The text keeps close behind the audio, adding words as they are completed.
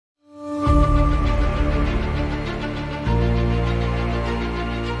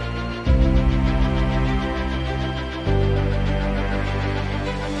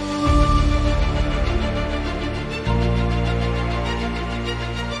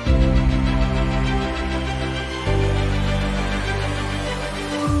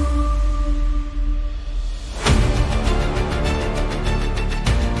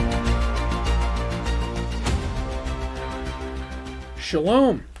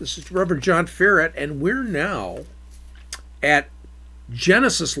Shalom. This is Reverend John Ferret, and we're now at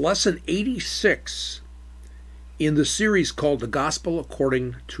Genesis lesson 86 in the series called The Gospel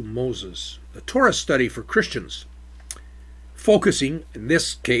According to Moses, a Torah study for Christians, focusing, in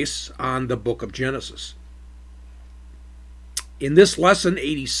this case, on the book of Genesis. In this lesson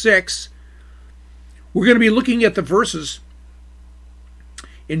 86, we're going to be looking at the verses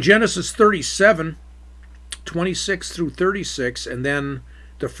in Genesis 37, 26 through 36, and then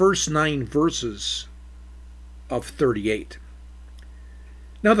the first 9 verses of 38.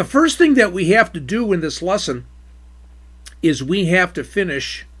 Now, the first thing that we have to do in this lesson is we have to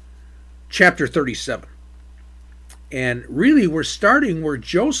finish chapter 37. And really, we're starting where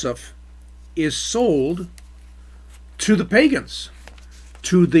Joseph is sold to the pagans,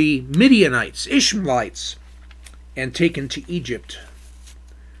 to the Midianites, Ishmaelites, and taken to Egypt.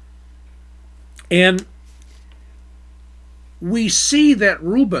 And we see that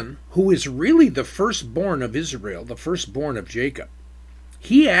Reuben, who is really the firstborn of Israel, the firstborn of Jacob,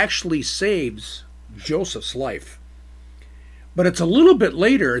 he actually saves Joseph's life. But it's a little bit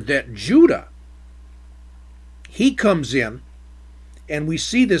later that Judah, he comes in, and we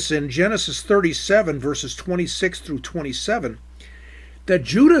see this in Genesis 37, verses 26 through 27, that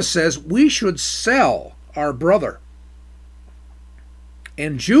Judah says, we should sell our brother.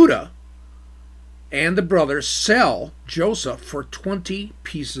 And Judah and the brothers sell Joseph for 20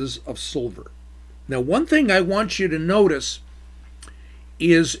 pieces of silver. Now, one thing I want you to notice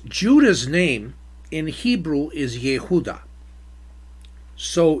is Judah's name in Hebrew is Yehudah.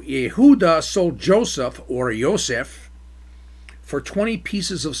 So Yehudah sold Joseph, or Yosef, for 20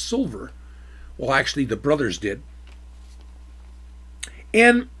 pieces of silver. Well, actually, the brothers did.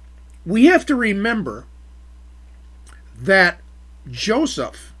 And we have to remember that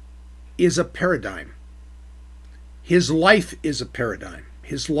Joseph is a paradigm. His life is a paradigm.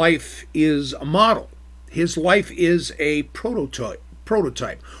 His life is a model. His life is a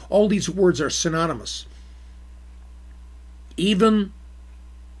prototype. All these words are synonymous. Even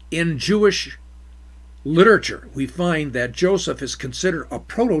in Jewish literature, we find that Joseph is considered a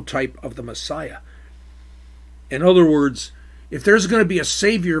prototype of the Messiah. In other words, if there's going to be a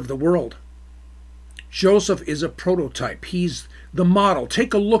savior of the world, Joseph is a prototype. He's the model.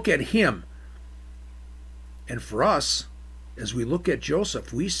 Take a look at him. And for us, as we look at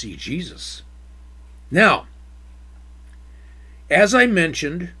Joseph, we see Jesus. Now, as I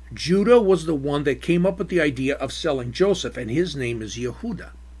mentioned, Judah was the one that came up with the idea of selling Joseph, and his name is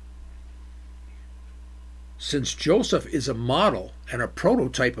Yehudah. Since Joseph is a model and a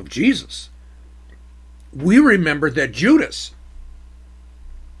prototype of Jesus, we remember that Judas,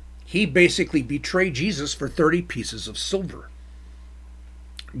 he basically betrayed Jesus for 30 pieces of silver.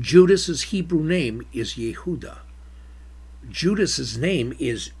 Judas's Hebrew name is Yehudah. Judas's name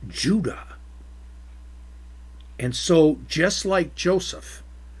is Judah. And so, just like Joseph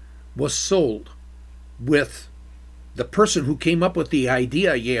was sold with the person who came up with the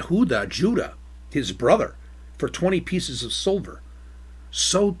idea, Yehudah, Judah, his brother, for 20 pieces of silver,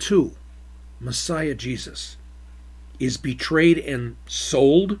 so too Messiah Jesus is betrayed and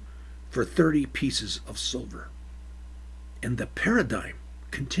sold for 30 pieces of silver. And the paradigm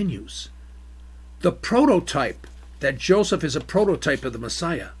continues. The prototype, that Joseph is a prototype of the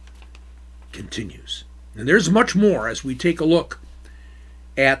Messiah, continues. And there's much more as we take a look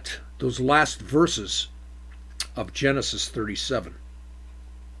at those last verses of Genesis 37.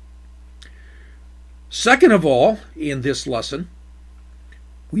 Second of all, in this lesson,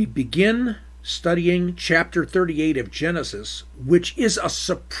 we begin studying chapter 38 of Genesis, which is a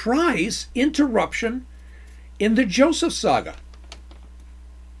surprise interruption in the Joseph saga.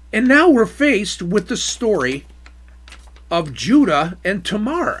 And now we're faced with the story of Judah and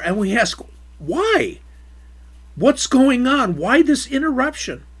Tamar. And we ask, why? What's going on? Why this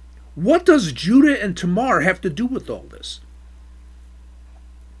interruption? What does Judah and Tamar have to do with all this?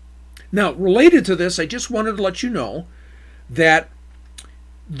 Now, related to this, I just wanted to let you know that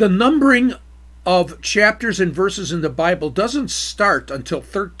the numbering of chapters and verses in the Bible doesn't start until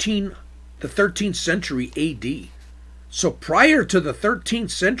the 13th century AD. So prior to the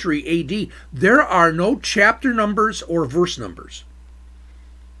 13th century AD, there are no chapter numbers or verse numbers.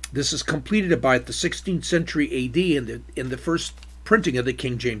 This is completed about the 16th century AD in the first printing of the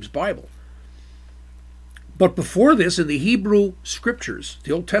King James Bible. But before this, in the Hebrew Scriptures,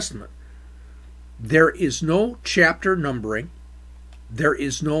 the Old Testament, there is no chapter numbering. There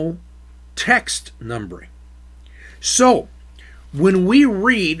is no text numbering. So, when we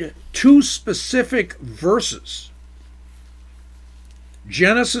read 2 specific verses,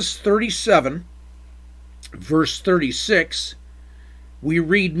 Genesis 37, verse 36, We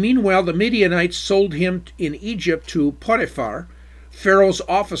read, meanwhile, the Midianites sold him in Egypt to Potiphar, Pharaoh's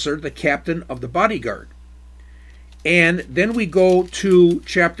officer, the captain of the bodyguard. And then we go to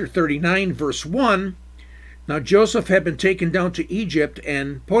chapter 39, verse 1. Now Joseph had been taken down to Egypt,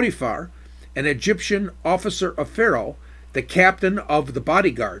 and Potiphar, an Egyptian officer of Pharaoh, the captain of the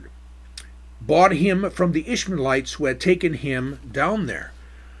bodyguard, bought him from the Ishmaelites who had taken him down there.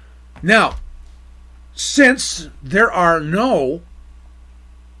 Now, since there are no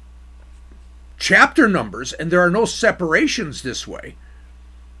chapter numbers and there are no separations this way,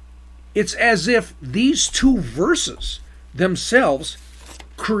 it's as if these two verses themselves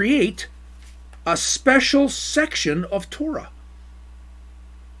create a special section of Torah.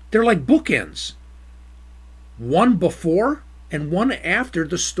 They're like bookends, one before and one after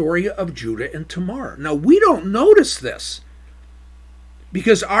the story of Judah and Tamar. Now, we don't notice this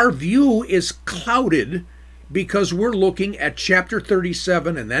because our view is clouded because we're looking at chapter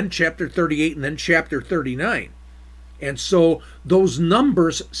 37 and then chapter 38 and then chapter 39. And so those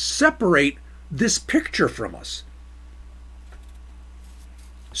numbers separate this picture from us.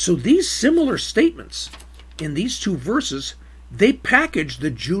 So these similar statements in these two verses, they package the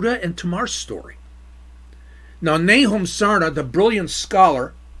Judah and Tamar story. Now, Nahum Sarna, the brilliant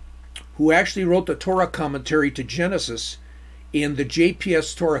scholar who actually wrote the Torah commentary to Genesis in the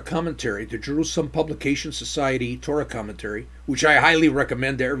JPS Torah commentary, the Jerusalem Publication Society Torah commentary, which I highly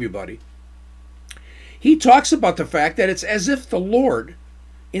recommend to everybody, he talks about the fact that it's as if the Lord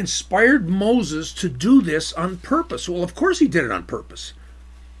inspired Moses to do this on purpose. Well, of course he did it on purpose.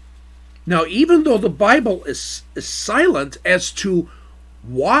 Now, even though the Bible is silent as to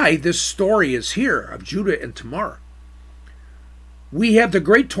why this story is here of Judah and Tamar, we have the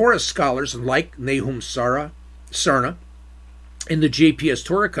great Torah scholars like Nahum Sarna in the JPS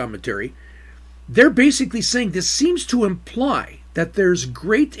Torah commentary. They're basically saying this seems to imply that there's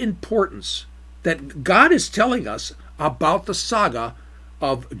great importance that God is telling us about the saga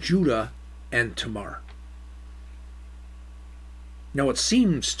of Judah and Tamar. Now, it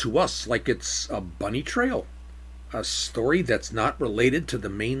seems to us like it's a bunny trail, a story that's not related to the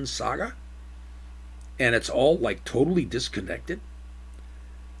main saga, and it's all like totally disconnected.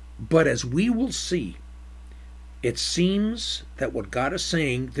 But as we will see, it seems that what God is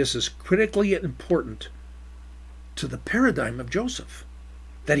saying, this is critically important to the paradigm of Joseph,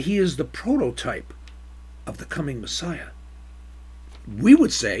 that he is the prototype of the coming Messiah. We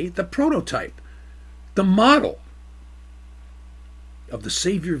would say the prototype, the model of the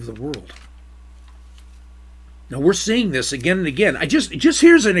Savior of the world. Now, we're seeing this again and again. Just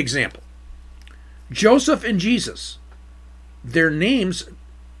here's an example. Joseph and Jesus, their names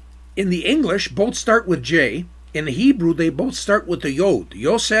in the English both start with J. In the Hebrew, they both start with the Yod,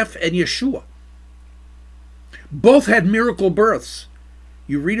 Yosef and Yeshua. Both had miracle births.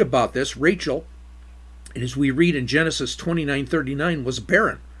 You read about this. Rachel, and as we read in Genesis 29:39, was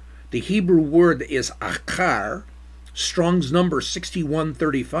barren. The Hebrew word is akar, Strong's number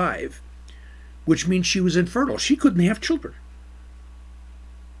 6135, which means she was infertile. She couldn't have children.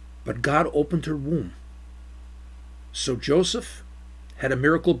 But God opened her womb. So Joseph had a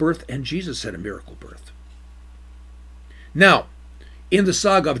miracle birth and Jesus had a miracle birth. Now, in the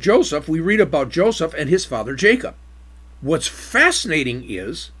saga of Joseph, we read about Joseph and his father Jacob. What's fascinating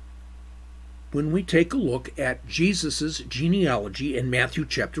is when we take a look at Jesus' genealogy in Matthew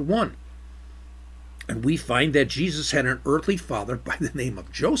chapter 1. And we find that Jesus had an earthly father by the name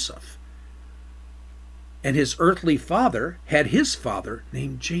of Joseph. And his earthly father had his father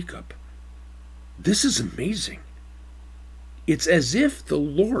named Jacob. This is amazing. It's as if the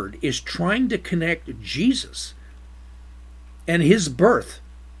Lord is trying to connect Jesus and his birth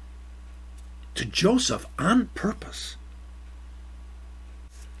to Joseph on purpose.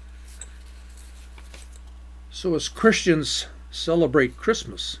 So as Christians celebrate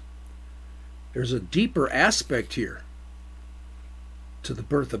Christmas, there's a deeper aspect here to the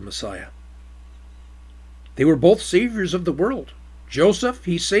birth of Messiah. They were both saviors of the world. Joseph,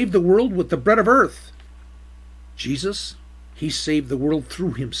 he saved the world with the bread of earth. Jesus, he saved the world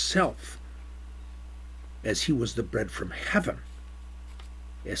through himself, as he was the bread from heaven,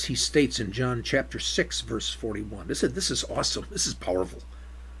 as he states in John chapter 6, verse 41. This is awesome. This is powerful.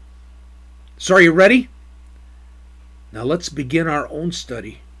 So are you ready? Now let's begin our own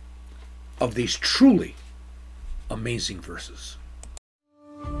study of these truly amazing verses.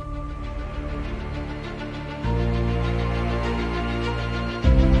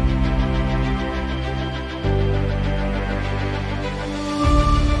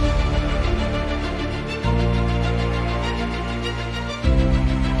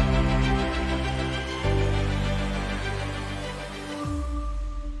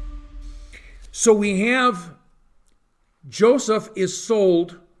 So we have Joseph is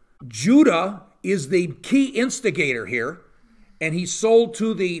sold. Judah is the key instigator here, and he's sold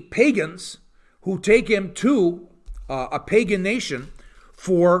to the pagans who take him to a pagan nation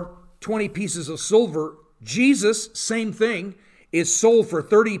for 20 pieces of silver. Jesus, same thing, is sold for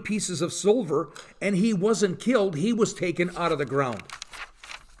 30 pieces of silver, and he wasn't killed. He was taken out of the ground.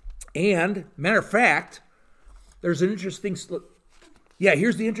 And, matter of fact, there's an interesting...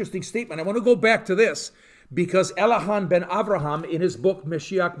 here's the interesting statement. I want to go back to this because Elihan ben Avraham, in his book,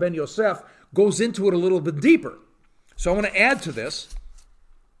 Mashiach ben Yosef, goes into it a little bit deeper. So I want to add to this.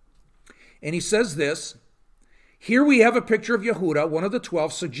 And he says this, here we have a picture of Yehuda, one of the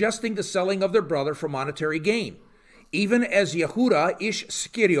 12, suggesting the selling of their brother for monetary gain. Even as Yehuda ish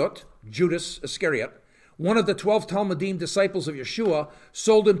Skiriot, Judas Iscariot, one of the 12 Talmudim disciples of Yeshua,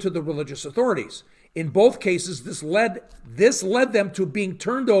 sold him to the religious authorities. In both cases, this led them to being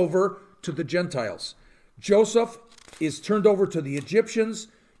turned over to the Gentiles. Joseph is turned over to the Egyptians.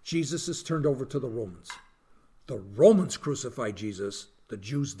 Jesus is turned over to the Romans. The Romans crucified Jesus. The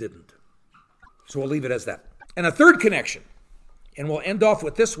Jews didn't. So we'll leave it as that. And a third connection, and we'll end off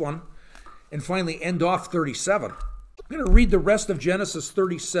with this one, and finally end off 37. I'm going to read the rest of Genesis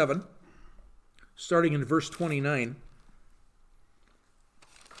 37, starting in verse 29.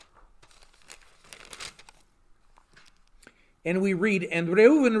 And we read, and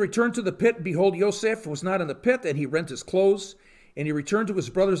Reuben returned to the pit. Behold, Yosef was not in the pit, and he rent his clothes. And he returned to his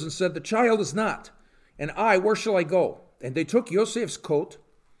brothers and said, the child is not. And I, where shall I go? And they took Yosef's coat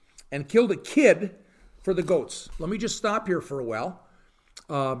and killed a kid for the goats. Let me just stop here for a while.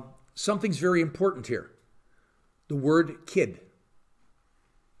 Something's very important here. The word kid.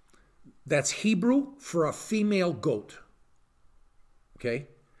 That's Hebrew for a female goat. Okay?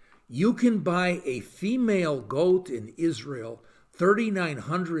 You can buy a female goat in Israel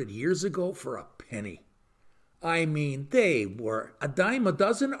 3,900 years ago for a penny. I mean, they were a dime a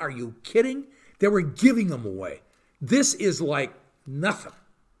dozen. Are you kidding? They were giving them away. This is like nothing.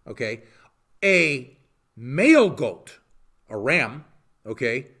 Okay? A male goat, a ram,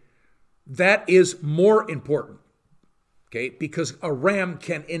 okay, that is more important. Okay? Because a ram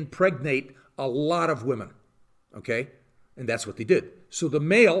can impregnate a lot of women. Okay? And that's what they did. So the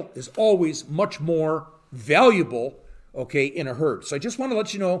male is always much more valuable, okay, in a herd. So I just want to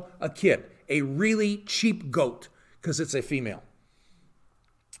let you know, a kid, a really cheap goat, because it's a female.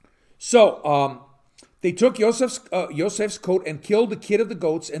 So they took Joseph's coat and killed the kid of the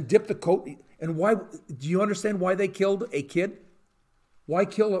goats and dipped the coat. And why? Do you understand why they killed a kid? Why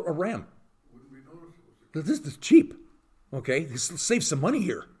kill a ram? This is cheap. Okay, this saves some money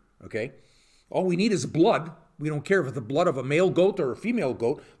here. Okay, all we need is blood. We don't care if it's the blood of a male goat or a female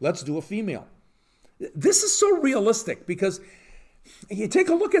goat. Let's do a female. This is so realistic because you take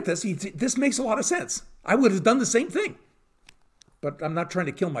a look at this. This makes a lot of sense. I would have done the same thing. But I'm not trying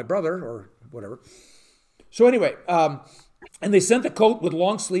to kill my brother or whatever. So anyway, and they sent the coat with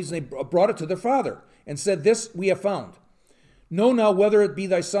long sleeves and they brought it to their father and said, this we have found. Know now whether it be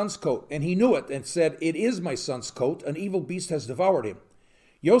thy son's coat. And he knew it and said, it is my son's coat. An evil beast has devoured him.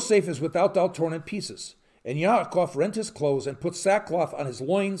 Yosef is without doubt torn in pieces. And Yaakov rent his clothes and put sackcloth on his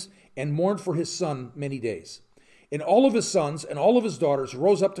loins and mourned for his son many days. And all of his sons and all of his daughters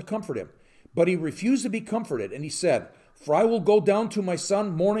rose up to comfort him. But he refused to be comforted, and he said, for I will go down to my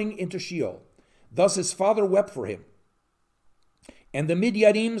son mourning into Sheol. Thus his father wept for him. And the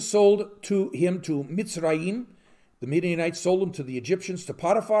Midianim sold to him to Mitzrayim. The Midianites sold him to the Egyptians, to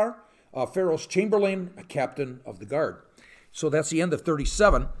Potiphar, Pharaoh's chamberlain, a captain of the guard. So that's the end of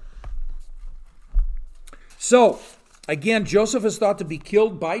 37. So, again, Joseph is thought to be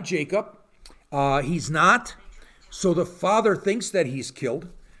killed by Jacob. He's not. So the father thinks that he's killed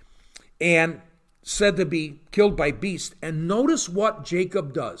and said to be killed by beast. And notice what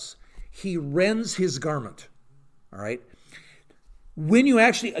Jacob does. He rends his garment. All right. When you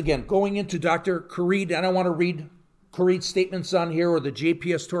actually, again, going into Dr. Kharid, and I want to read Kharid's statements on here or the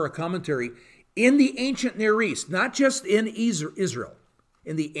JPS Torah commentary, in the ancient Near East, not just in Israel,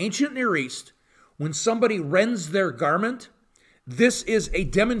 in the ancient Near East, when somebody rends their garment, this is a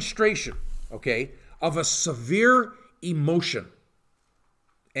demonstration, okay, of a severe emotion.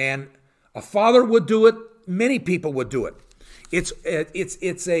 And a father would do it. Many people would do it. It's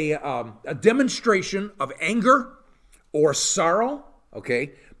a demonstration of anger or sorrow,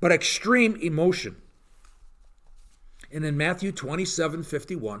 okay, but extreme emotion. And in Matthew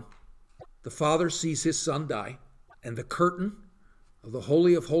 27:51, the father sees his son die, and the curtain of the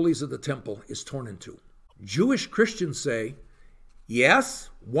Holy of Holies of the temple is torn in two. Jewish Christians say, yes,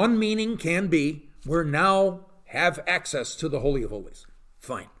 one meaning can be we now have access to the Holy of Holies.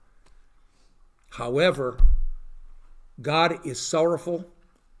 Fine. However, God is sorrowful,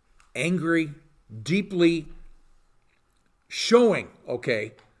 angry, deeply showing,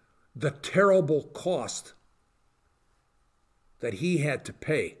 the terrible cost that he had to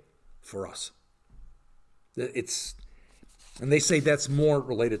pay for us. And they say that's more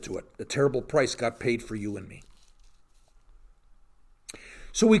related to it. The terrible price God paid for you and me.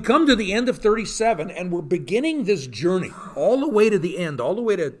 So we come to the end of 37, and we're beginning this journey all the way to the end, all the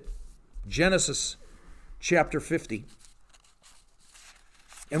way to Genesis chapter 50.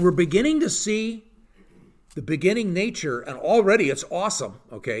 And we're beginning to see the beginning nature, and already it's awesome,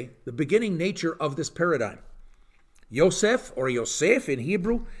 the beginning nature of this paradigm. Yosef, or Yosef in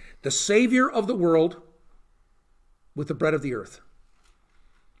Hebrew, the Savior of the world with the bread of the earth.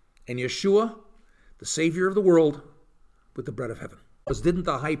 And Yeshua, the Savior of the world with the bread of heaven. Didn't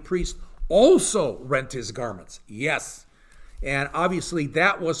the high priest also rent his garments? Yes. And obviously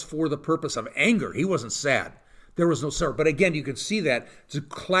that was for the purpose of anger. He wasn't sad. There was no sorrow. But again, you can see that. It's a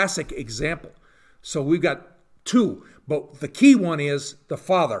classic example. So we've got two. But the key one is the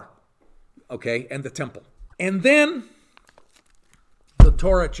Father, and the temple. And then the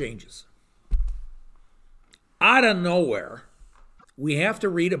Torah changes. Out of nowhere, we have to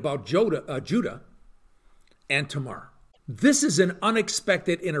read about Judah and Tamar. This is an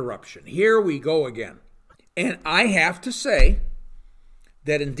unexpected interruption. Here we go again. And I have to say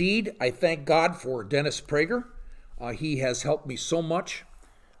that indeed, I thank God for Dennis Prager. He has helped me so much.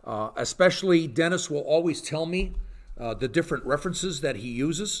 Especially Dennis will always tell me the different references that he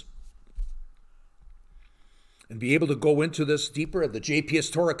uses and be able to go into this deeper. The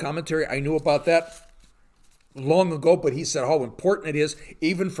JPS Torah commentary, I knew about that long ago, but he said how important it is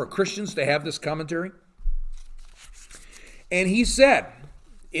even for Christians to have this commentary. And he said,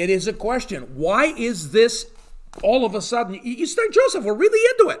 it is a question. Why is this all of a sudden? You start Joseph, we're really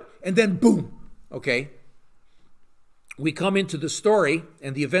into it. And then boom, we come into the story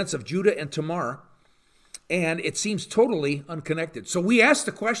and the events of Judah and Tamar, and it seems totally unconnected. So we ask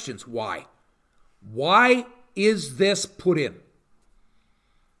the questions, why? Why is this put in?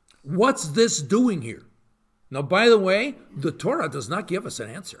 What's this doing here? Now, by the way, the Torah does not give us an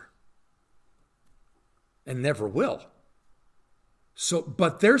answer. And never will. So,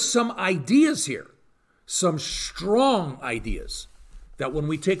 but there's some ideas here, some strong ideas that when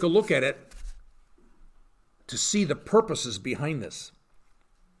we take a look at it, to see the purposes behind this.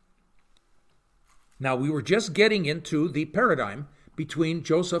 Now, we were just getting into the paradigm between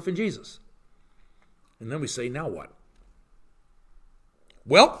Joseph and Jesus. And then we say, now what?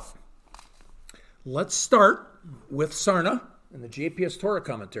 Well, let's start with Sarna in the JPS Torah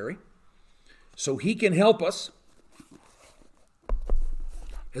commentary so he can help us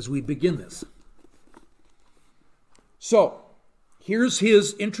as we begin this. So, here's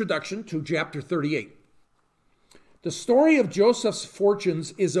his introduction to chapter 38. The story of Joseph's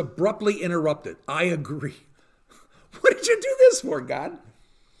fortunes is abruptly interrupted. I agree. What did you do this for, God?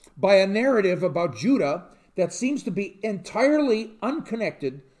 By a narrative about Judah that seems to be entirely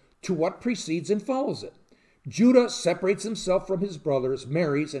unconnected to what precedes and follows it. Judah separates himself from his brothers,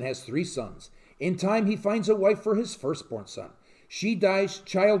 marries, and has 3 sons. In time, he finds a wife for his firstborn son. She dies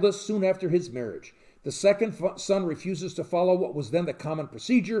childless soon after his marriage. The second son refuses to follow what was then the common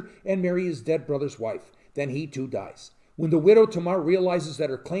procedure and marry his dead brother's wife. Then he too dies. When the widow Tamar realizes that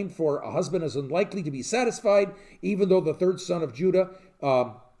her claim for a husband is unlikely to be satisfied, even through the third son of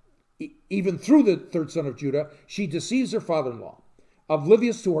Judah, she deceives her father-in-law.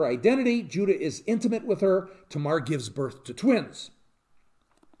 Oblivious to her identity, Judah is intimate with her. Tamar gives birth to twins.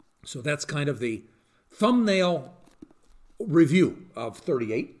 So that's kind of the thumbnail review of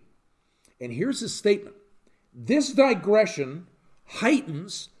 38. And here's his statement. This digression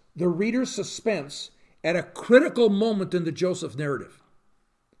heightens the reader's suspense at a critical moment in the Joseph narrative.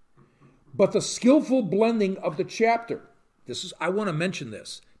 But the skillful blending of the chapter, I want to mention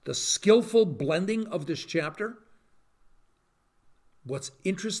this, the skillful blending of this chapter, what's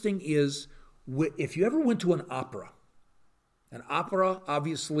interesting is, if you ever went to an opera,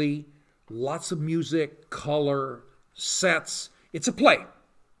 obviously, lots of music, color, sets, it's a play,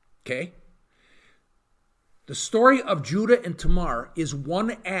 okay? The story of Judah and Tamar is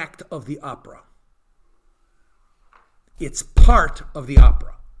one act of the opera. It's part of the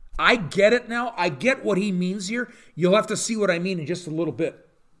opera. I get it now. I get what he means here. You'll have to see what I mean in just a little bit.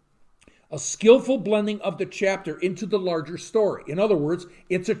 A skillful blending of the chapter into the larger story. In other words,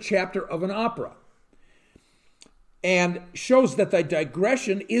 it's a chapter of an opera. And shows that the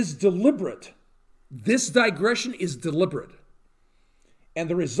digression is deliberate. This digression is deliberate. And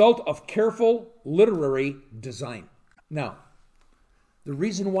the result of careful literary design. Now, the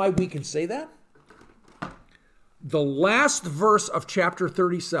reason why we can say that The last verse of chapter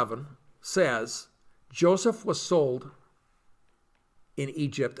 37 says Joseph was sold in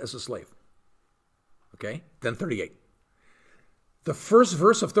Egypt as a slave. Okay? Then 38. The first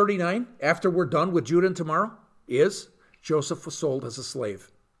verse of 39, after we're done with Judah and Tamar, is Joseph was sold as a slave.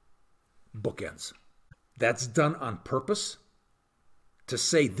 Bookends. That's done on purpose to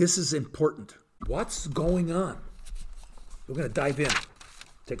say this is important. What's going on? We're going to dive in.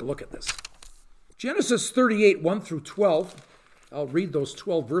 Take a look at this. Genesis 38, 1 through 12. I'll read those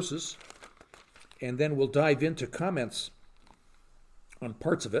 12 verses, and then we'll dive into comments on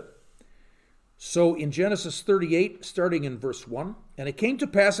parts of it. So in Genesis 38, starting in verse 1, and it came to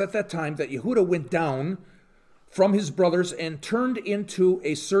pass at that time that Yehudah went down from his brothers and turned into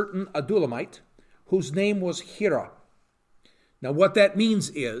a certain Adullamite, whose name was Hira. Now what that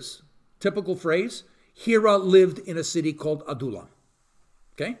means is, typical phrase, Hira lived in a city called Adullam.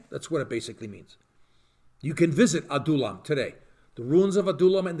 Okay? That's what it basically means. You can visit Adullam today. The ruins of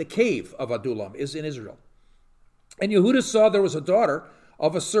Adullam and the cave of Adullam is in Israel. And Yehudah saw there was a daughter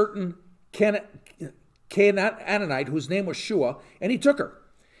of a certain Canaanite whose name was Shua, and he took her.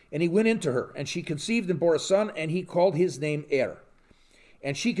 And he went into her, and she conceived and bore a son, and he called his name Er.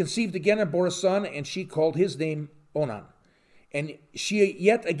 And she conceived again and bore a son, and she called his name Onan. And she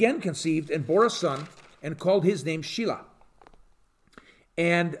yet again conceived and bore a son, and called his name Shelah.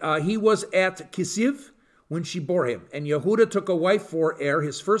 And he was at Kisiv when she bore him. And Yehudah took a wife for Er,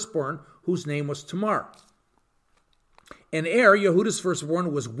 his firstborn, whose name was Tamar. And Er, Yehudah's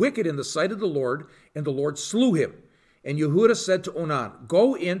firstborn, was wicked in the sight of the Lord, and the Lord slew him. And Yehudah said to Onan,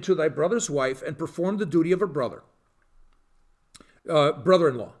 go in to thy brother's wife and perform the duty of her brother-in-law,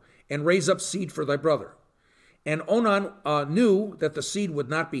 and raise up seed for thy brother. And Onan knew that the seed would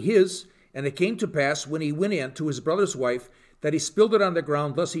not be his, and it came to pass when he went in to his brother's wife that he spilled it on the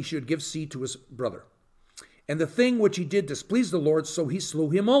ground, lest he should give seed to his brother. And the thing which he did displeased the Lord, so he slew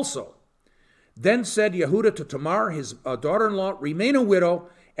him also. Then said Yehudah to Tamar, his daughter-in-law, remain a widow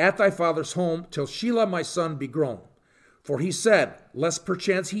at thy father's home till Shelah my son be grown. For he said, lest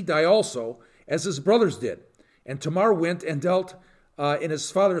perchance he die also, as his brothers did. And Tamar went and dealt in his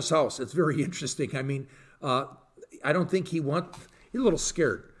father's house. It's very interesting. I mean, I don't think he's a little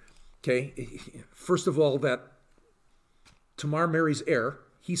scared. Okay, first of all, that Tamar marries Er,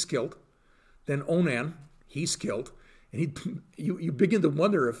 he's killed. Then Onan, he's killed. And you begin to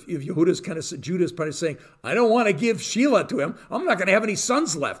wonder if Judah's probably saying, I don't want to give Shelah to him. I'm not going to have any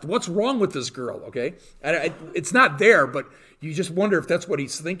sons left. What's wrong with this girl? Okay, it's not there, but you just wonder if that's what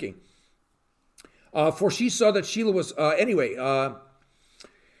he's thinking. For she saw that Shelah was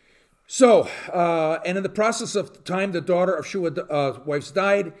and in the process of time, the daughter of Shua's wives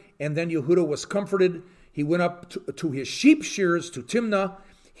died, and then Yehudah was comforted. He went up to his sheep shearers to Timnah,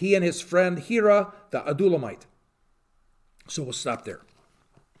 he and his friend Hira, the Adullamite. So we'll stop there.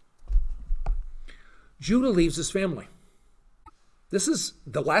 Judah leaves his family. This is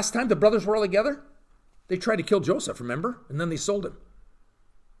the last time the brothers were all together. They tried to kill Joseph, remember? And then they sold him.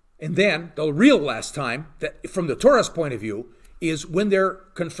 And then the real last time, that from the Torah's point of view, is when they're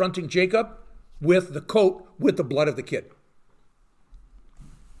confronting Jacob with the coat with the blood of the kid.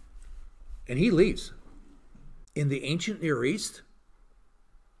 And he leaves. In the ancient Near East,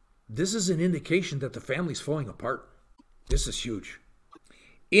 this is an indication that the family's falling apart. This is huge.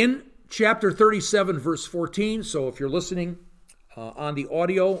 In chapter 37, verse 14, so if you're listening on the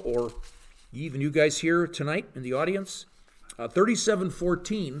audio, or even you guys here tonight in the audience,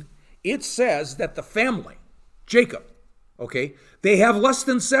 37:14, it says that the family, Jacob, okay, they have less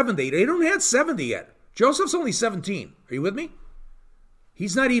than 70. They don't have 70 yet. Joseph's only 17. Are you with me?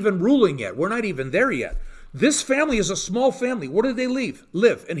 He's not even ruling yet. We're not even there yet. This family is a small family. Where did they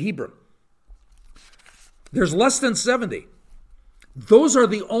live in Hebron. There's less than 70. Those are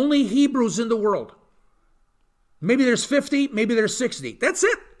the only Hebrews in the world. Maybe there's 50, maybe there's 60. That's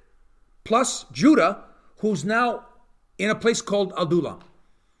it. Plus Judah, who's now in a place called Adullam.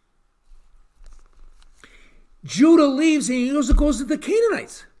 Judah leaves and he goes to the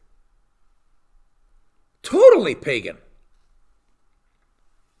Canaanites. Totally pagan.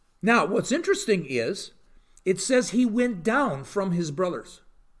 Now, what's interesting is, it says he went down from his brothers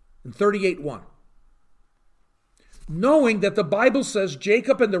in 38:1. Knowing that the Bible says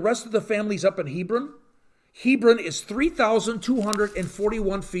Jacob and the rest of the family's up in Hebron. Hebron is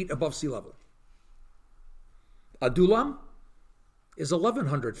 3,241 feet above sea level. Adullam is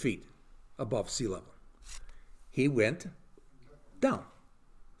 1,100 feet above sea level. He went down.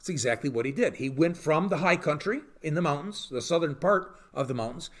 That's exactly what he did. He went from the high country in the mountains, the southern part of the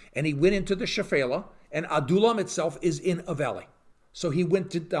mountains, and he went into the Shephelah, and Adullam itself is in a valley. So he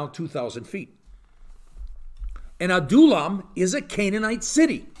went down 2,000 feet. And Adullam is a Canaanite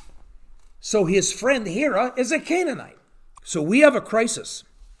city. So his friend Hira is a Canaanite. So we have a crisis.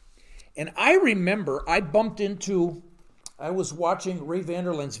 And I remember I was watching Ray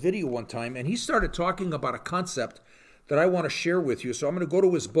Vanderland's video one time, and he started talking about a concept that I want to share with you. So I'm going to go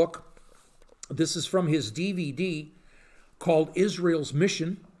to his book. This is from his DVD called Israel's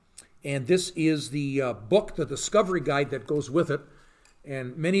Mission. And this is the book, the discovery guide that goes with it.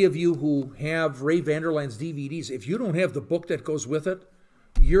 And many of you who have Ray Vanderland's DVDs, if you don't have the book that goes with it,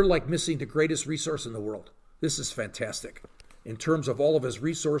 you're like missing the greatest resource in the world. This is fantastic in terms of all of his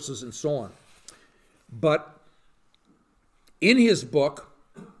resources and so on. But in his book,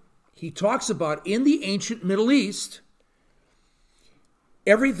 he talks about in the ancient Middle East,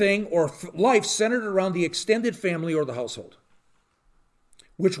 everything or life centered around the extended family or the household,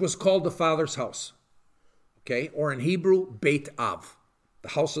 which was called the father's house, okay? Or in Hebrew, Beit Av, the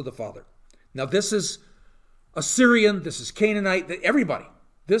house of the father. Now this is Assyrian, this is Canaanite, everybody.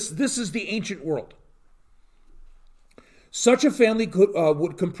 This is the ancient world. Such a family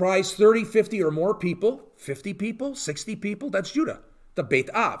would comprise 30, 50 or more people, 50 people, 60 people, that's Judah, the Beit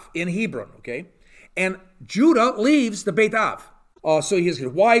Av in Hebron, okay? And Judah leaves the Beit Av. So he has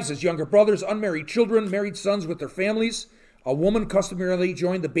his wives, his younger brothers, unmarried children, married sons with their families. A woman customarily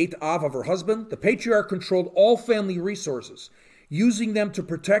joined the Beit Av of her husband. The patriarch controlled all family resources, using them to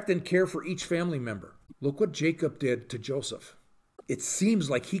protect and care for each family member. Look what Jacob did to Joseph. It seems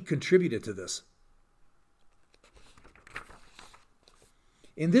like he contributed to this.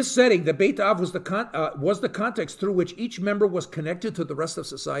 In this setting, the Beit Av was the context through which each member was connected to the rest of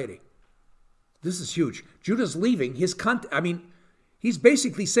society. This is huge. Judah's leaving. He's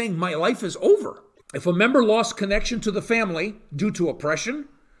basically saying, my life is over. If a member lost connection to the family due to oppression,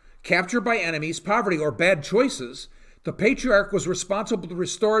 capture by enemies, poverty, or bad choices, the patriarch was responsible to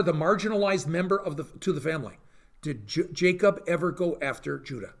restore the marginalized member to the family. Did Jacob ever go after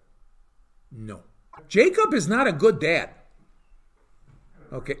Judah? No. Jacob is not a good dad.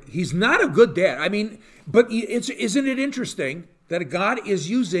 Okay, he's not a good dad. But isn't it interesting that God is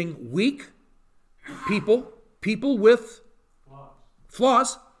using weak people with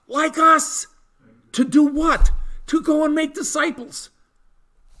flaws like us, to do what? To go and make disciples.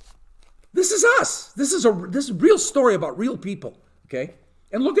 This is us. This is a real story about real people. Okay,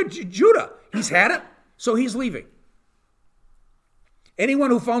 and look at Judah. He's had it, so he's leaving. Anyone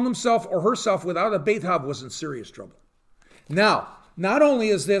who found himself or herself without a Beit Av was in serious trouble. Now, not only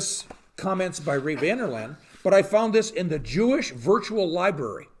is this comments by Ray Vanderland, but I found this in the Jewish Virtual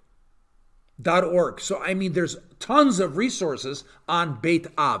Library.org. So, there's tons of resources on Beit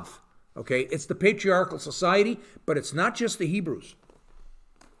Av. Okay, it's the patriarchal society, but it's not just the Hebrews.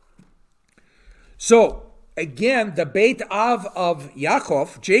 So, again, the Beit Av of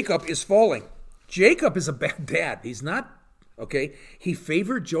Jacob is falling. Jacob is a bad dad. He's not, okay? He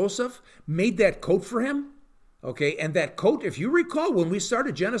favored Joseph, made that coat for him, okay? And that coat, if you recall, when we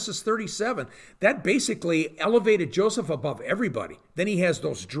started Genesis 37, that basically elevated Joseph above everybody. Then he has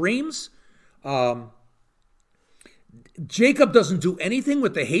those dreams. Jacob doesn't do anything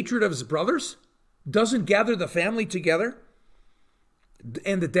with the hatred of his brothers, doesn't gather the family together,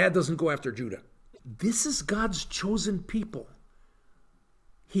 and the dad doesn't go after Judah. This is God's chosen people.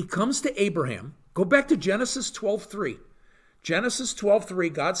 He comes to Abraham. Go back to Genesis 12:3. Genesis 12:3,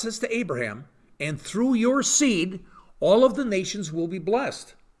 God says to Abraham, and through your seed, all of the nations will be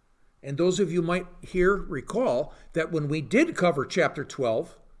blessed. And those of you might recall that when we did cover chapter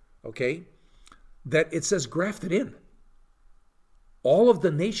 12, okay, that it says grafted in. All of the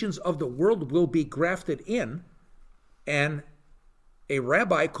nations of the world will be grafted in. And a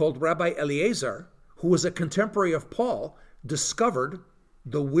rabbi called Rabbi Eliezer, who was a contemporary of Paul, discovered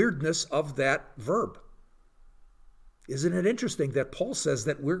the weirdness of that verb. Isn't it interesting that Paul says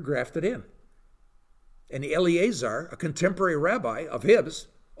that we're grafted in? And Eliezer, a contemporary rabbi of his,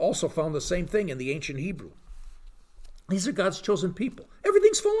 also found the same thing in the ancient Hebrew. These are God's chosen people.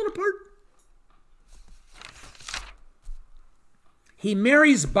 Everything's falling apart. He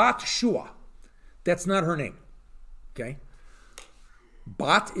marries Bat Shua. That's not her name. Okay?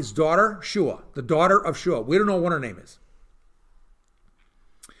 Bat is daughter, Shua, the daughter of Shua. We don't know what her name is.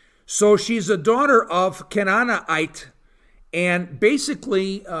 So she's a daughter of Canaanite, and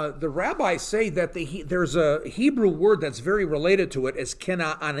basically the rabbis say that there's a Hebrew word that's very related to it as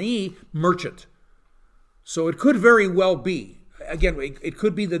Canaani, merchant. So it could very well be, again, it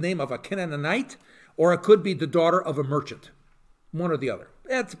could be the name of a Canaanite, or it could be the daughter of a merchant. One or the other.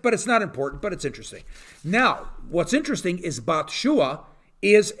 But it's not important, but it's interesting. Now, what's interesting is Bathshua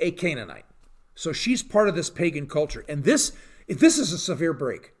is a Canaanite. So she's part of this pagan culture. And this is a severe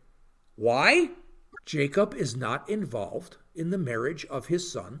break. Why? Jacob is not involved in the marriage of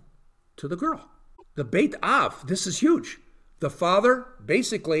his son to the girl. The Beit Av, this is huge. The father,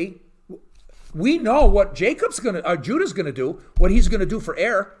 basically, we know what Judah's going to do, what he's going to do for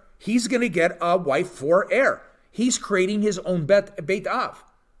Er. He's going to get a wife for Er. He's creating his own Beit Av.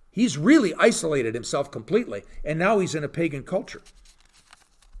 He's really isolated himself completely, and now he's in a pagan culture.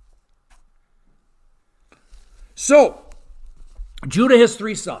 So, Judah has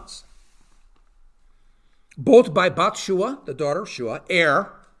 3 sons, both by Bathshua, the daughter of Shua,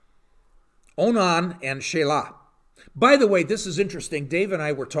 Er, Onan, and Shelah. By the way, this is interesting. Dave and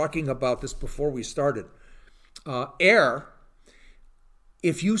I were talking about this before we started. Er,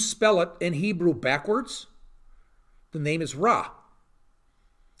 if you spell it in Hebrew backwards, the name is Ra,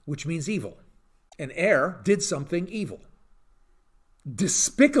 which means evil. And Er did something evil,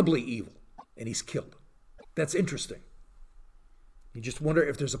 despicably evil, and he's killed. That's interesting. You just wonder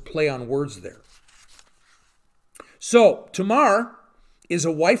if there's a play on words there. So, Tamar is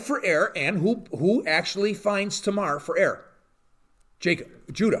a wife for Er, and who actually finds Tamar for Er?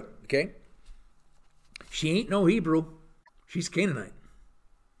 Judah, okay? She ain't no Hebrew. She's Canaanite.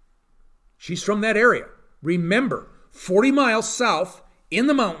 She's from that area. Remember, 40 miles south in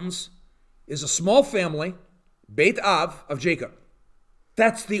the mountains is a small family, Beit Av, of Jacob.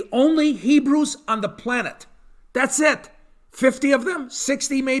 That's the only Hebrews on the planet. That's it. 50 of them,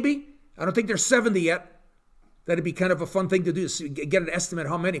 60 maybe. I don't think there's 70 yet. That'd be kind of a fun thing to do, so get an estimate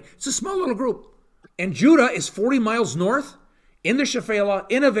how many. It's a small little group. And Judah is 40 miles north, in the Shephelah,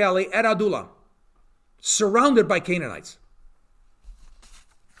 in a valley at Adullam, surrounded by Canaanites.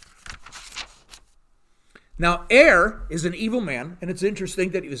 Now, Er is an evil man, and it's interesting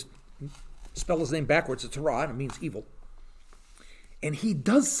that he spell his name backwards. It's Ra, and it means evil. And he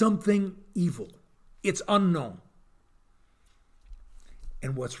does something evil. It's unknown.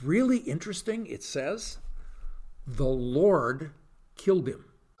 And what's really interesting, it says, the Lord killed him.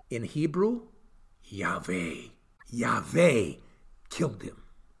 In Hebrew, Yahweh. Yahweh killed him.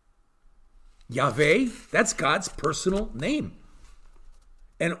 Yahweh, that's God's personal name.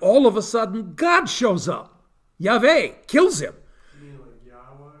 And all of a sudden, God shows up. Yahweh kills him. You mean like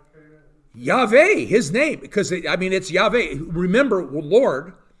Yahweh? Yahweh, his name, because it's Yahweh. Remember,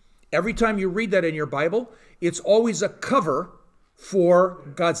 Lord, every time you read that in your Bible, it's always a cover for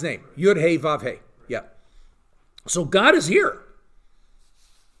God's name. Yud, Hey, Vav, Hey. Yeah. So God is here.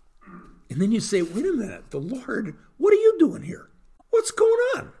 And then you say, wait a minute, the Lord, what are you doing here? What's going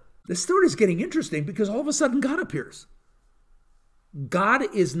on? The story is getting interesting because all of a sudden God appears. God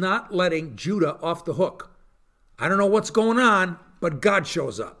is not letting Judah off the hook. I don't know what's going on, but God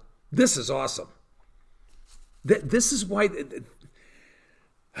shows up. This is awesome. This is why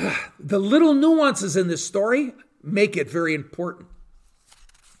the little nuances in this story make it very important.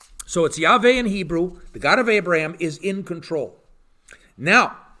 So it's Yahweh in Hebrew. The God of Abraham is in control.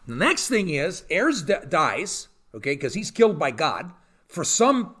 Now, the next thing is, Er dies, okay, because he's killed by God for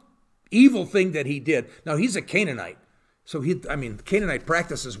some evil thing that he did. Now, he's a Canaanite. So, Canaanite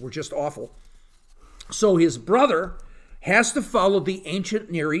practices were just awful. So his brother has to follow the ancient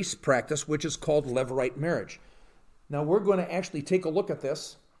Near East practice, which is called Levirate marriage. Now, we're going to actually take a look at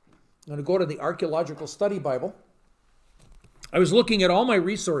this. I'm going to go to the Archaeological Study Bible. I was looking at all my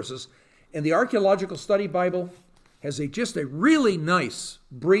resources, and the Archaeological Study Bible has just a really nice,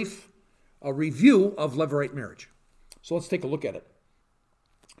 brief review of Levirate marriage. So let's take a look at it.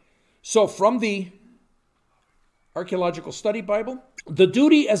 So from the Archaeological Study Bible, the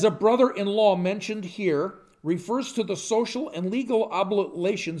duty as a brother-in-law mentioned here refers to the social and legal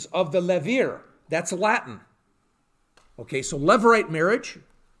obligations of the levir. That's Latin. Okay, so Levirate marriage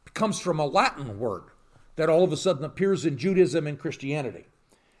comes from a Latin word that all of a sudden appears in Judaism and Christianity.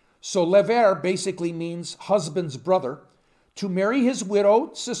 So levir basically means husband's brother, to marry his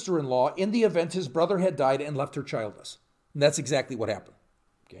widowed sister-in-law in the event his brother had died and left her childless. And that's exactly what happened.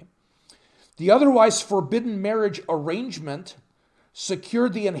 Okay. The otherwise forbidden marriage arrangement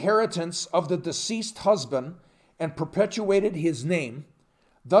secured the inheritance of the deceased husband and perpetuated his name,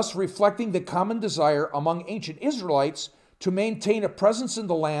 thus reflecting the common desire among ancient Israelites to maintain a presence in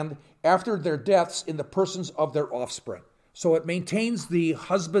the land after their deaths in the persons of their offspring. So it maintains the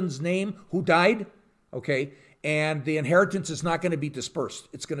husband's name who died, okay, and the inheritance is not going to be dispersed.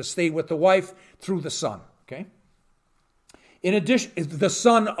 It's going to stay with the wife through the son, okay? In addition, the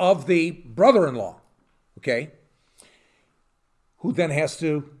son of the brother-in-law, okay, who then has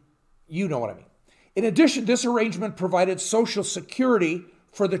to, you know what I mean. In addition, this arrangement provided social security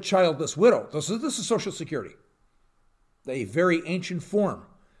for the childless widow. This is social security, a very ancient form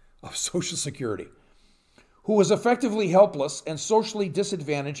of social security, who was effectively helpless and socially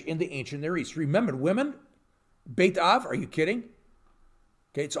disadvantaged in the ancient Near East. Remember, women, Beit Av, are you kidding?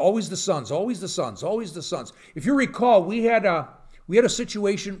 Okay, it's always the sons, always the sons, always the sons. If you recall, we had a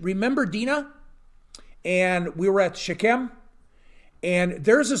situation. Remember Dinah? And we were at Shechem, and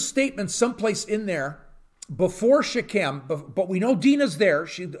there's a statement someplace in there before Shechem, but we know Dinah's there,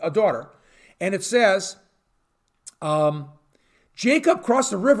 she's a daughter, and it says, Jacob crossed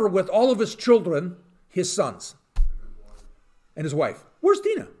the river with all of his children, his sons, and his wife. Where's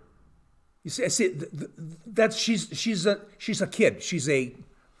Dinah? You see, I see that's she's a kid. She's a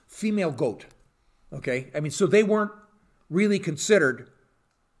female goat. Okay, I mean, so they weren't really considered.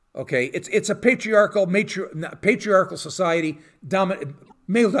 Okay, it's a patriarchal society,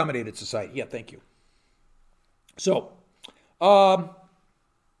 male-dominated society. Yeah, thank you. So,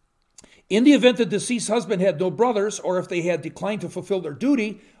 in the event the deceased husband had no brothers, or if they had declined to fulfill their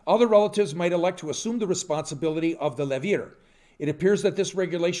duty, other relatives might elect to assume the responsibility of the levir. It appears that this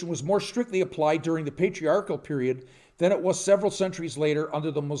regulation was more strictly applied during the patriarchal period than it was several centuries later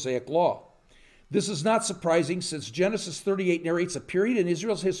under the Mosaic law. This is not surprising, since Genesis 38 narrates a period in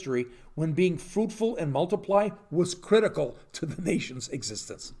Israel's history when being fruitful and multiply was critical to the nation's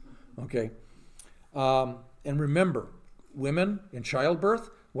existence. Okay? And remember, women in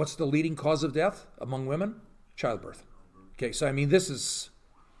childbirth, what's the leading cause of death among women? Childbirth. Okay, so I mean, this is,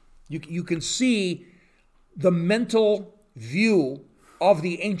 you can see the mental view of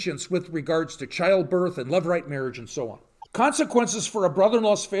the ancients with regards to childbirth and levirate marriage and so on. Consequences for a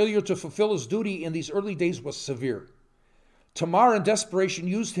brother-in-law's failure to fulfill his duty in these early days was severe. Tamar, in desperation,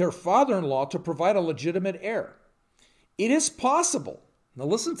 used her father-in-law to provide a legitimate heir. It is possible, now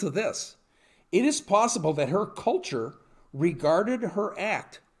listen to this, it is possible that her culture regarded her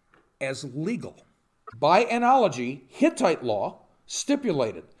act as legal. By analogy, Hittite law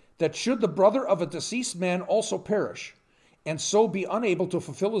stipulated that should the brother of a deceased man also perish, and so be unable to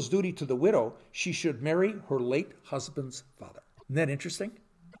fulfill his duty to the widow, she should marry her late husband's father. Isn't that interesting?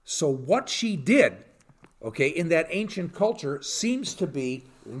 So what she did, okay, in that ancient culture seems to be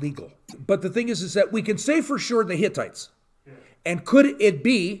legal. But the thing is that we can say for sure the Hittites. And could it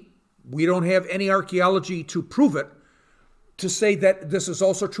be, we don't have any archaeology to prove it, to say that this is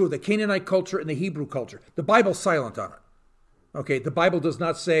also true of the Canaanite culture and the Hebrew culture. The Bible's silent on it. Okay, the Bible does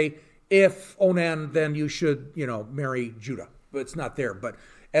not say, if Onan, then you should, marry Judah. But it's not there. But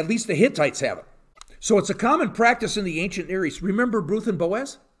at least the Hittites have it. So it's a common practice in the ancient Near East. Remember Ruth and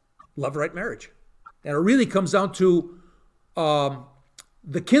Boaz? Levirate marriage. And it really comes down to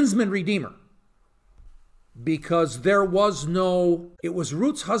the kinsman redeemer. Because it was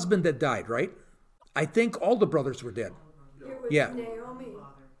Ruth's husband that died, right? I think all the brothers were dead. It was Naomi.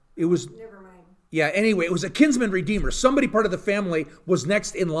 It was, Never mind. yeah, anyway, it was a kinsman redeemer. Somebody part of the family was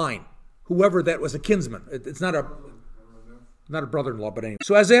next in line. Whoever that was, a kinsman. It's not a brother-in-law, but anyway.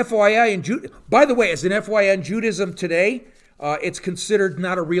 So as FYI in Judaism, by the way, as an FYI in Judaism today, it's considered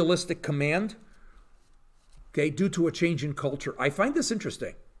not a realistic command, okay, due to a change in culture. I find this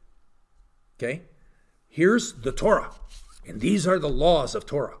interesting. Okay, here's the Torah, and these are the laws of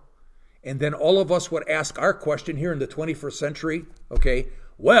Torah. And then all of us would ask our question here in the 21st century, okay,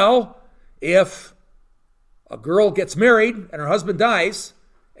 well, if a girl gets married and her husband dies,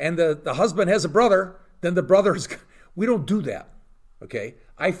 and the husband has a brother, then the brother is, we don't do that, okay?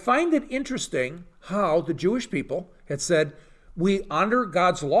 I find it interesting how the Jewish people had said, we honor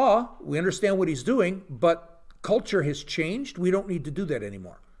God's law, we understand what he's doing, but culture has changed, we don't need to do that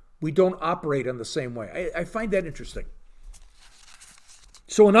anymore. We don't operate in the same way. I find that interesting.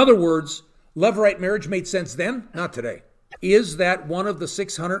 So in other words, levirate marriage made sense then, not today. Is that one of the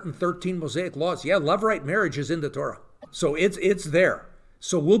 613 Mosaic laws? Yeah, levirate marriage is in the Torah. So it's there.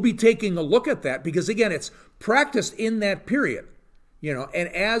 So we'll be taking a look at that because, again, it's practiced in that period. And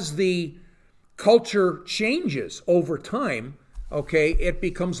as the culture changes over time, okay, it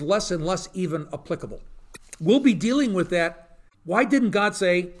becomes less and less even applicable. We'll be dealing with that. Why didn't God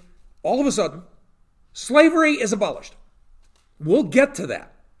say, all of a sudden, slavery is abolished? We'll get to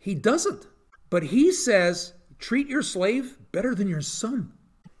that. He doesn't. But he says, treat your slave better than your son.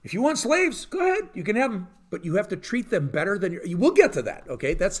 If you want slaves, go ahead. You can have them. But you have to treat them better than you will get to that,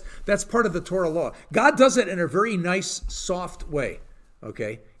 okay? That's part of the Torah law. God does it in a very nice, soft way,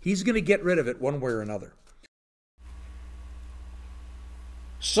 okay? He's going to get rid of it one way or another.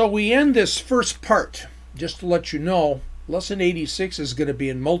 So we end this first part. Just to let you know, Lesson 86 is going to be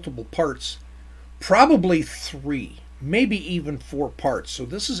in multiple parts. Probably 3, maybe even 4 parts. So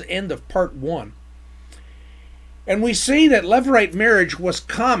this is end of part 1. And we say that levirate marriage was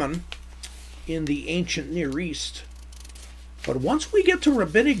common in the ancient Near East But once we get to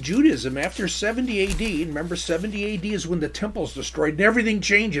Rabbinic Judaism after 70 AD, remember 70 AD is when the temple is destroyed and everything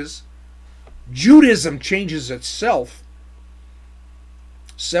changes. Judaism changes itself.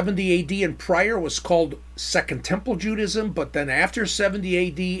 70 AD and prior was called Second Temple Judaism, but then after 70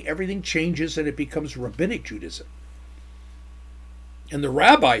 AD, everything changes and it becomes Rabbinic Judaism. And the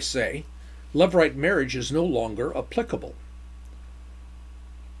rabbis say levirate marriage is no longer applicable.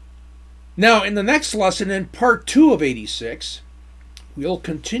 Now, in the next lesson, in part 2 of 86, we're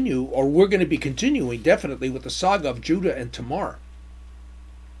going to be continuing definitely with the saga of Judah and Tamar.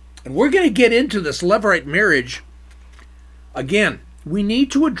 And we're going to get into this levirate marriage. Again, we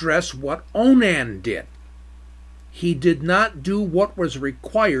need to address what Onan did. He did not do what was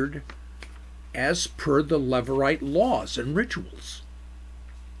required as per the levirate laws and rituals.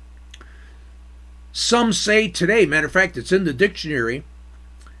 Some say today, matter of fact, it's in the dictionary,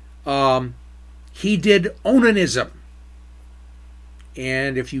 he did onanism.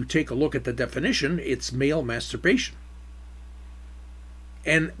 And if you take a look at the definition, it's male masturbation.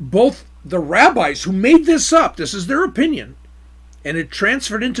 And both the rabbis who made this up, this is their opinion, and it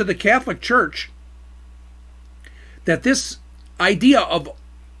transferred into the Catholic Church, that this idea of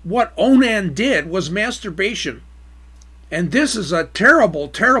what Onan did was masturbation. And this is a terrible,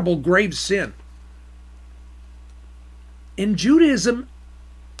 terrible, grave sin. In Judaism,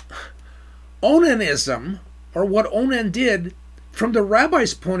 onanism, or what Onan did, from the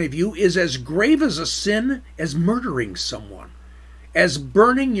rabbi's point of view, is as grave as a sin as murdering someone, as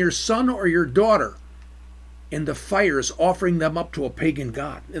burning your son or your daughter in the fires, offering them up to a pagan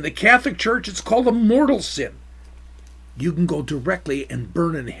god. In the Catholic Church, it's called a mortal sin. You can go directly and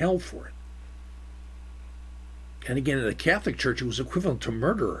burn in hell for it. And again, in the Catholic Church, it was equivalent to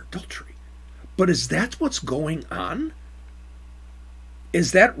murder or adultery. But is that what's going on?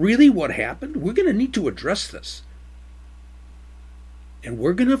 Is that really what happened? We're going to need to address this. And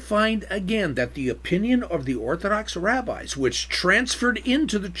we're going to find again that the opinion of the Orthodox rabbis, which transferred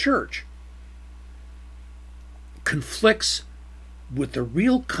into the church, conflicts with the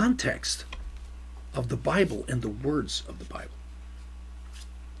real context of the Bible and the words of the Bible.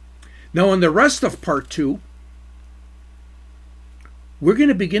 Now, in the rest of part 2, we're going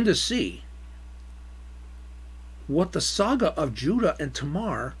to begin to see what the saga of Judah and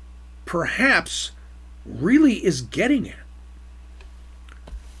Tamar perhaps really is getting at.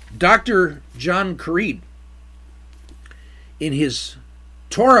 Dr. John Creed, in his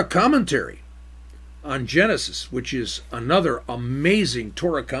Torah commentary on Genesis, which is another amazing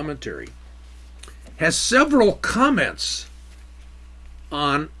Torah commentary, has several comments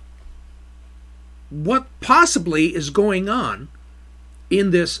on what possibly is going on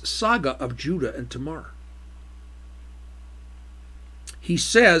in this saga of Judah and Tamar. He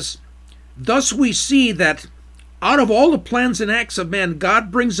says, "Thus we see that out of all the plans and acts of man,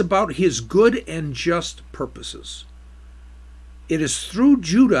 God brings about his good and just purposes. It is through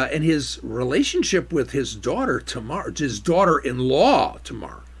Judah and his relationship with his daughter Tamar, his daughter-in-law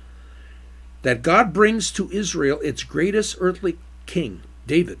Tamar, that God brings to Israel its greatest earthly king,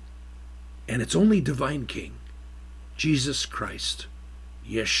 David, and its only divine king, Jesus Christ,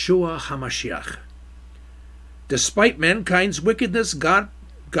 Yeshua HaMashiach. Despite mankind's wickedness,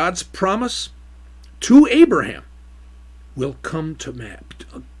 God's promise to Abraham will come to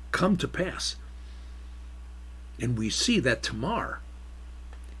pass. And we see that Tamar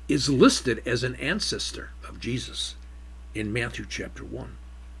is listed as an ancestor of Jesus in Matthew chapter 1.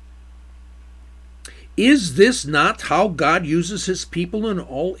 Is this not how God uses his people in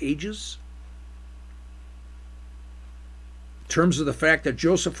all ages? In terms of the fact that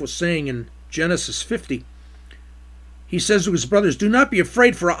Joseph was saying in Genesis 50, he says to his brothers, "Do not be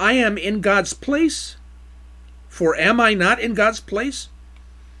afraid, for I am in God's place. For am I not in God's place?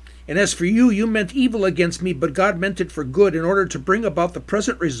 And as for you, you meant evil against me, but God meant it for good, in order to bring about the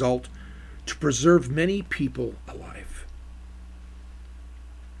present result, to preserve many people alive."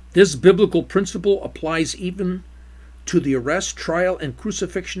 This biblical principle applies even to the arrest, trial, and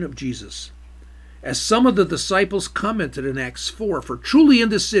crucifixion of Jesus. As some of the disciples commented in Acts 4, "For truly in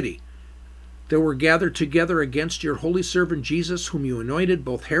this city there were gathered together against your holy servant Jesus, whom you anointed,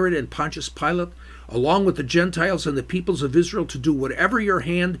 both Herod and Pontius Pilate, along with the Gentiles and the peoples of Israel, to do whatever your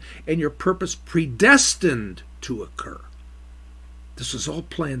hand and your purpose predestined to occur." This was all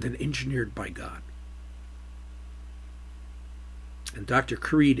planned and engineered by God. And Dr.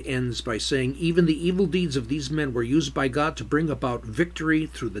 Creed ends by saying, "Even the evil deeds of these men were used by God to bring about victory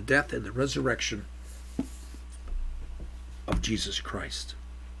through the death and the resurrection of Jesus Christ."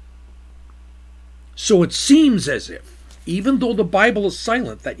 So it seems as if, even though the Bible is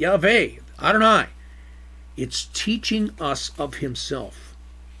silent, that Yahweh, Adonai, It's teaching us of himself.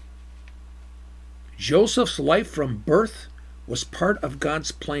 Joseph's life from birth was part of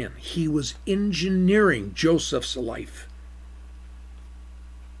God's plan. He was engineering Joseph's life.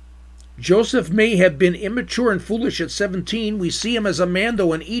 Joseph may have been immature and foolish at 17. We see him as a man,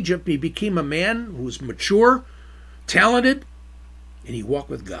 though in Egypt he became a man who was mature, talented, and he walked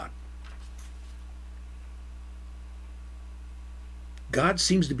with God. God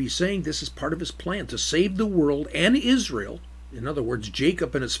seems to be saying this is part of his plan to save the world and Israel, in other words,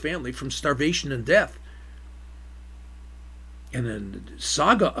 Jacob and his family, from starvation and death. And in the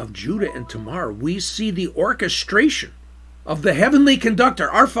saga of Judah and Tamar, we see the orchestration of the heavenly conductor,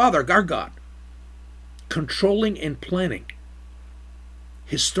 our Father, our God, controlling and planning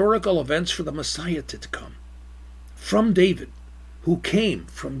historical events for the Messiah to come from David, who came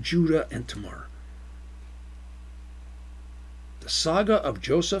from Judah and Tamar. The saga of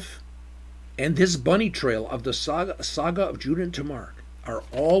Joseph and this bunny trail of the saga of Judah and Tamar are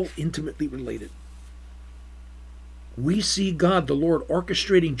all intimately related. We see God, the Lord,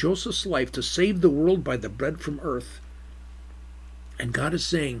 orchestrating Joseph's life to save the world by the bread from earth. And God is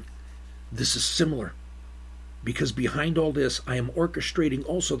saying, this is similar, because behind all this, I am orchestrating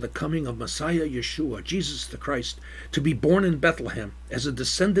also the coming of Messiah Yeshua, Jesus the Christ, to be born in Bethlehem as a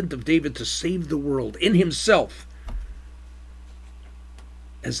descendant of David to save the world in himself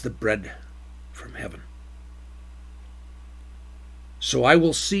as the bread from heaven. So I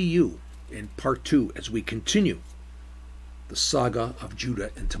will see you in part 2 as we continue the saga of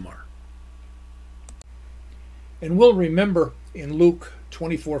Judah and Tamar. And we'll remember in Luke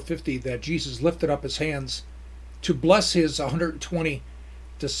 24:50 that Jesus lifted up his hands to bless his 120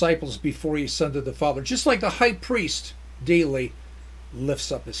 disciples before he ascended to the Father, just like the high priest daily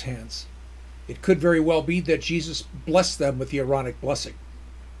lifts up his hands. It could very well be that Jesus blessed them with the Aaronic blessing.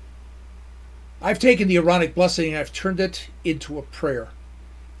 I've taken the Aaronic blessing and I've turned it into a prayer.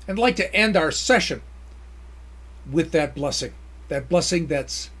 And I'd like to end our session with that blessing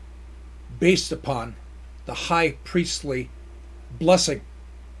that's based upon the high priestly blessing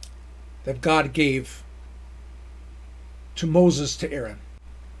that God gave to Moses, to Aaron,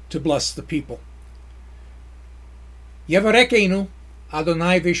 to bless the people. Yevarekenu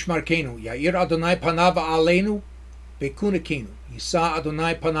Adonai vishmarkenu, Yair Adonai panav aleinu vekunekenu, Yisa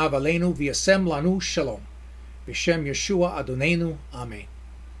Adonai panav aleinu v'yasem lanu shalom, V'shem Yeshua Adonenu, Amen.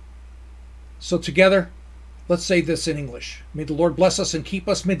 So together, let's say this in English. May the Lord bless us and keep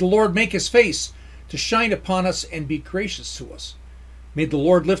us. May the Lord make his face to shine upon us and be gracious to us. May the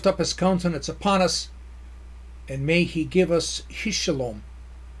Lord lift up his countenance upon us, and may he give us his shalom.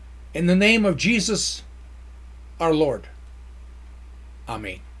 In the name of Jesus, our Lord.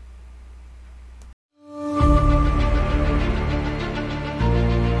 Amen.